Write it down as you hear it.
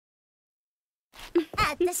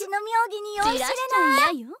私の妙義に酔いしれ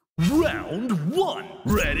ないよ。Round 1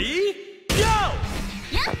 Ready Go!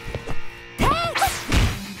 やっ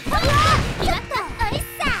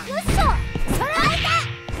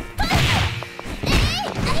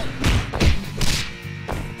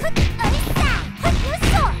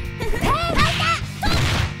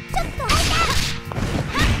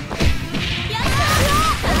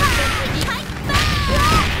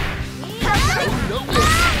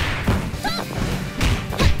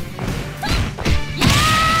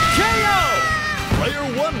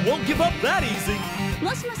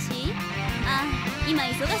もしもし、あ、今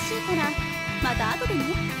忙しいからまた後でね。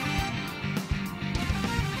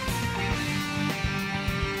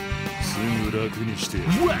すぐ楽にして。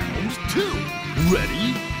Round 2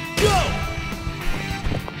 Ready Go!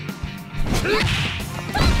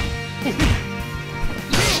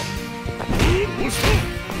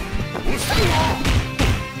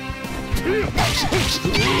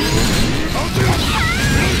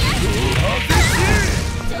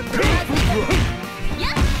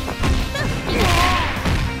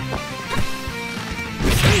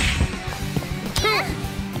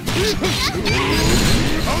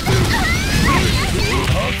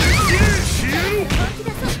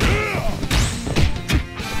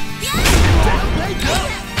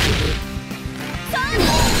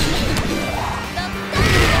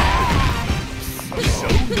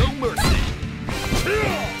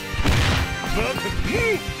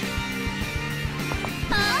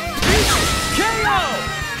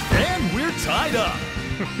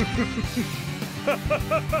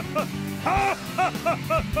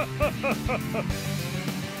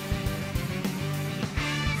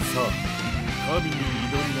 さあ、神に祈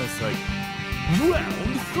りなさい。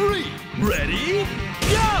Round 3 Ready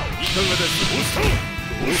Go! いかがです？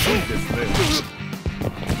遅いですね。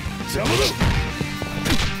邪魔だ。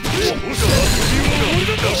そ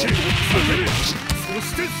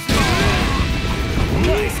してナ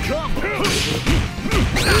イスカンボ。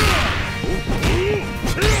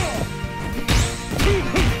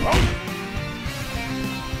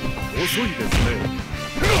遅いですね。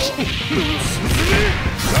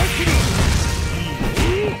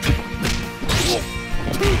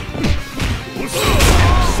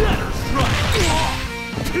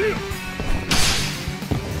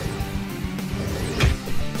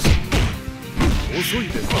遅い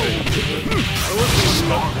ですね。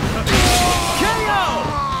KO!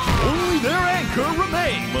 Only their anchor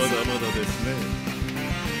remains. まだまだですね。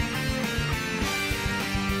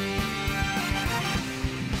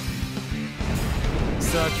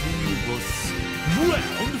先にボス。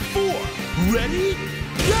Round 4 Ready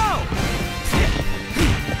Go!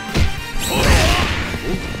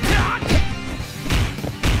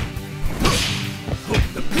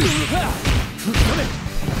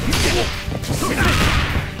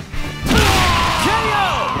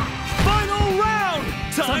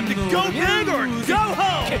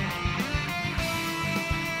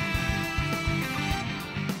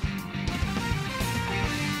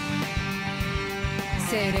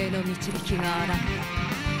 精霊の導きがあらん。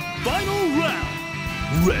Final round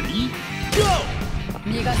Ready Go!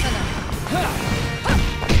 逃がさない。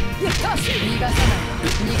逃がさない。逃がさな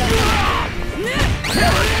い。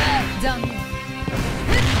残念。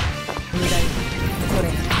無駄よ。これ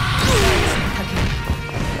が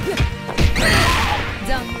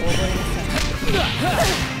残念。覚えなさい。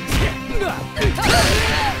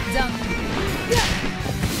残念。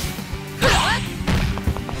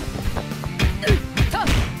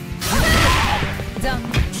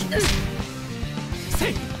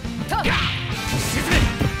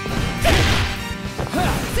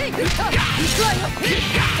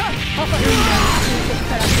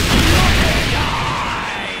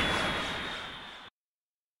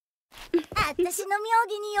私の妙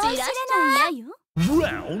義に酔いしれないよ。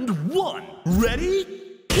Round 1 Ready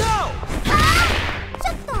Go! ち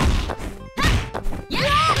ょっと。や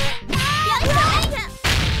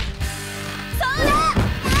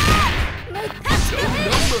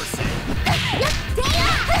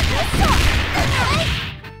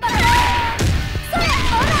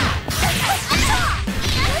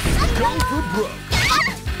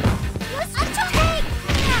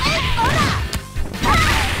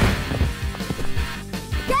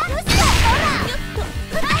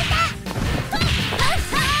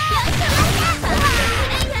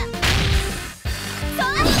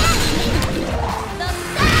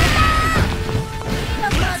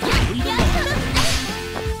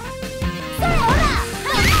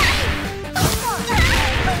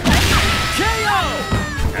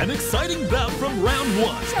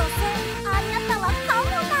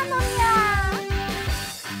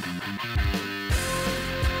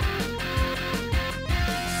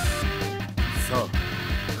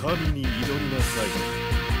神に祈りなさい。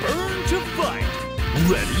 Burn to fight!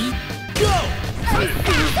 Ready? Go!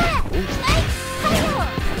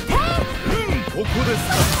 ここです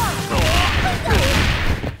か。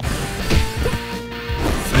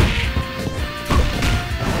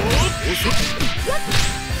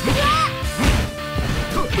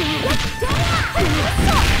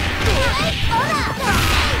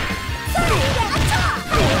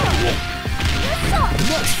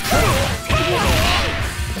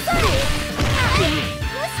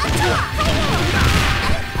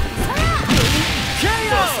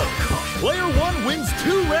Player 1 wins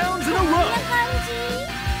 2 rounds in a row.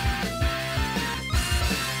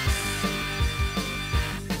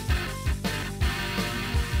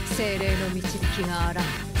 精霊の導きがあらん。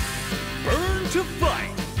 Burn to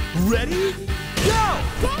fight. Ready? Go!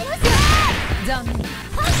 残念。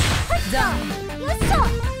残念。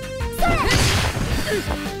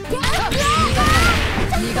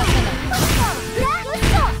逃がさない。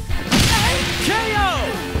 KO!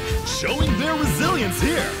 Showing their resilience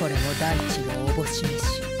here. これも大地のおぼし飯。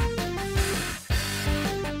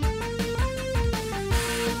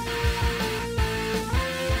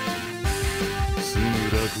すぐ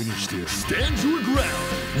楽にして。Stand your ground.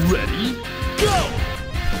 Ready? Go!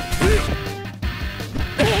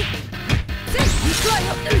 行くわよ。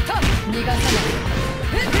逃がさない。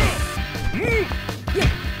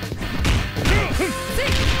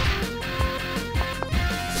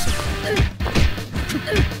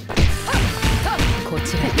こ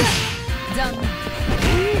ちらへ。残念。こ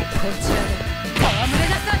ちらで戯れ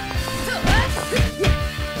なさい。残念。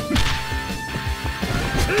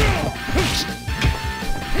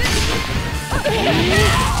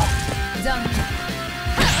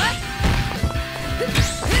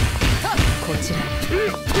こちらへ。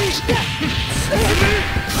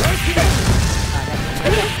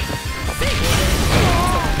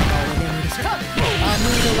アムー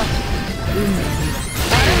ドは運命に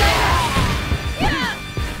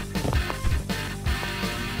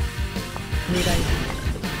願い。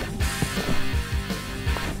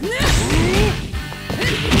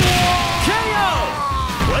KO!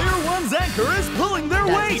 Player 1's anchor is pulling their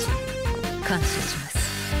weight. 感謝します。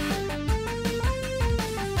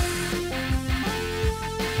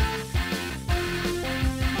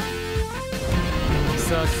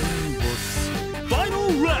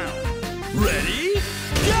Final round. Ready?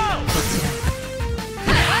 Go! こちら。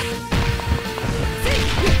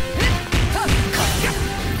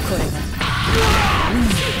これが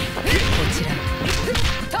こちら。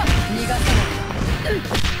逃がさない。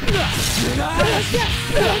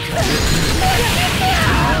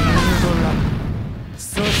そ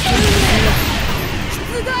して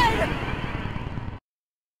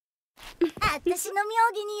私の妙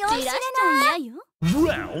義に酔いしれない。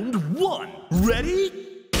 Round 1. Ready?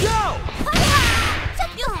 Go! ち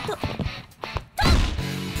ょっと。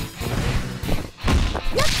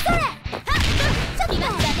やったれ。ちょっと今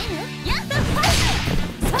ダメよ。やった。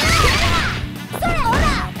それほら。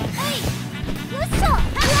はい。よっしょ。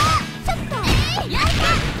ちょっと。やった。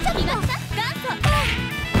ちょっと今さ。ダンス。は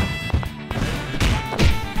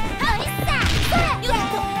いさ。それ。よっ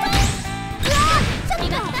と。ちょっと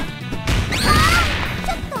今さ。ち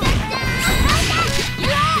ょっと。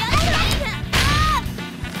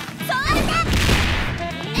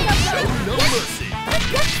No mercy.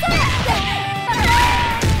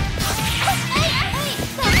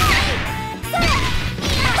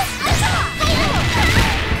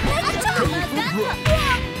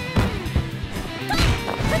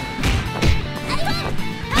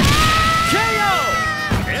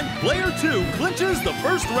 Player 2 clinches the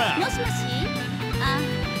first round. もしもし。あ、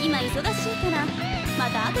今忙しいからま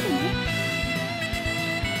た後でね。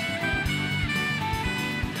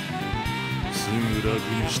すぐ楽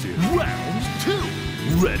にして。Round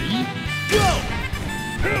 2. Ready? Go!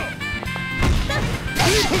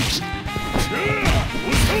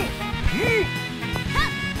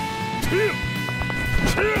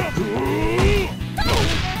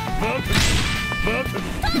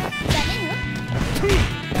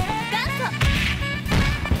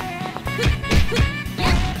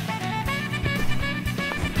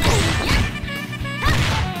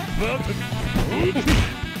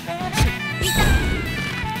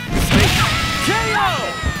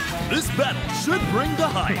 ！This battle should bring the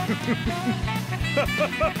hype.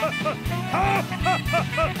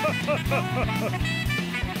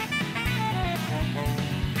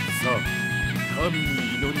 さあ、神に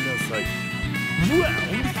祈りなさい。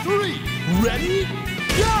Round 3. Ready?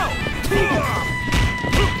 Go!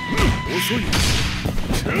 遅い。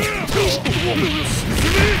沈め。い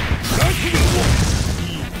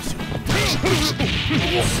いでしょう。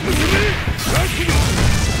遅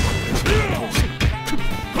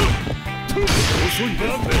い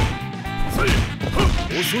ですね。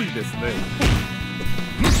遅いですね。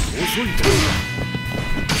遅いです。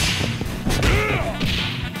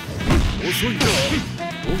遅いです。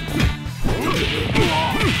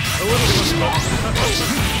変わられました。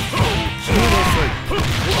決めなさい。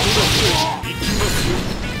行きますよ。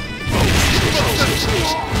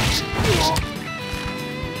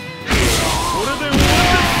これで終わ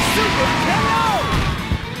りです。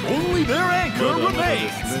Only their anchor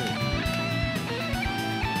remains.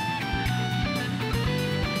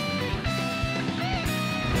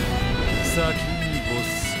 先にボス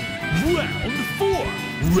Round 4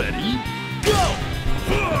 Ready Go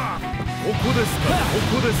ここですかこ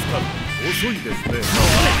こですか遅いですね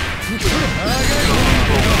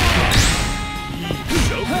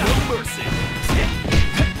Show no mercy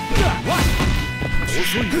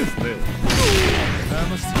遅いですね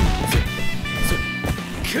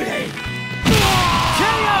KO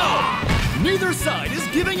Neither side is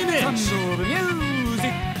giving an inch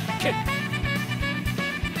Music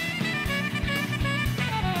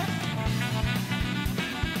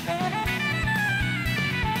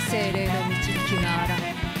精霊の導きがあらん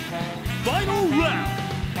Final round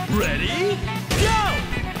Ready Go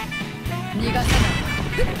逃がさな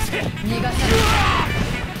い逃がさない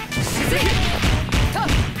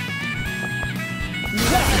逃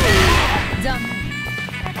がさない残念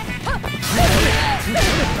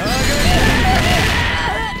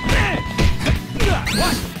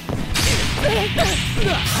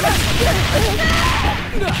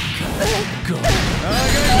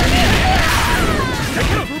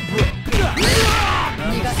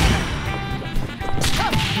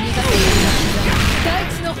大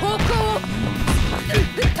地の方向を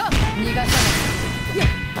逃がさな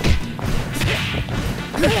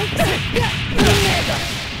い